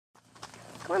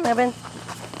Come on, Labyrinth.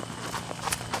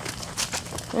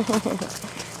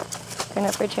 Turn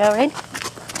up for a trail ride.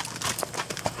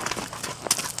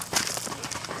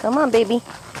 Come on, baby.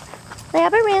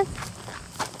 Labyrinth.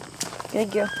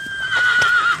 Good girl.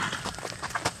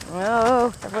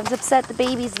 Oh, everyone's upset the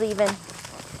baby's leaving.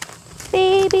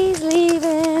 Baby's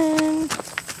leaving.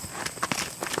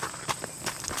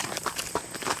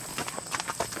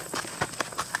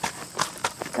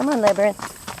 Come on, Labyrinth.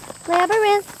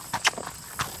 Labyrinth.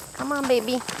 Come on,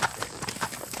 baby.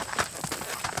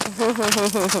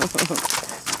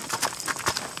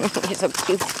 You're so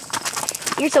cute.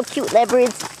 You're so cute,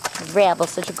 Labyrinth. Scrabble,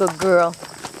 such a good girl.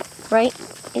 Right?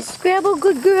 Is Scrabble a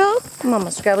good girl?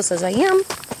 Mama Scrabble says I am.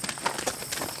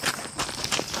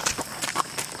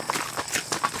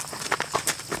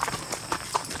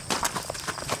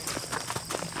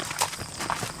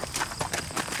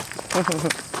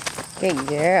 Good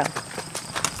girl.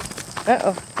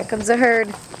 Uh-oh, here comes the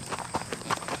herd.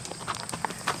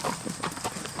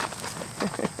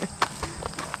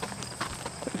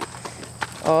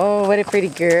 Oh, what a pretty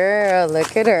girl.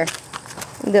 Look at her.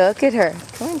 Look at her.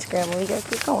 Come on, Scramble. We gotta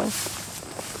keep going.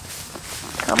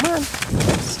 Come on.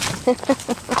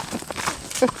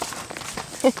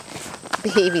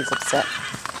 Baby's upset.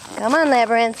 Come on,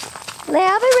 Labyrinth.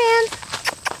 Labyrinth.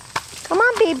 Come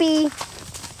on, baby.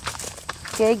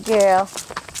 Good girl.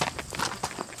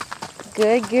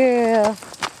 Good girl.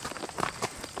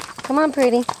 Come on,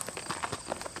 pretty.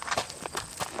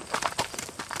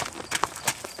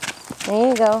 There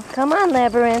you go. Come on,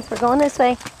 Labyrinth. We're going this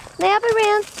way.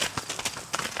 Labyrinth.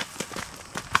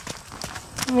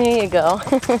 There you go.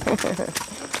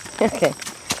 Okay.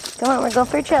 Come on, we're going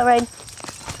for a trail ride.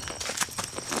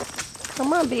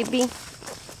 Come on, baby.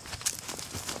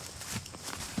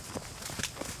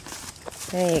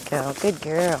 There you go. Good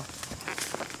girl.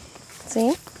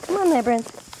 See? Come on,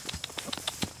 Labyrinth.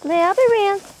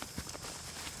 Labyrinth.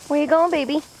 Where you going,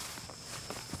 baby?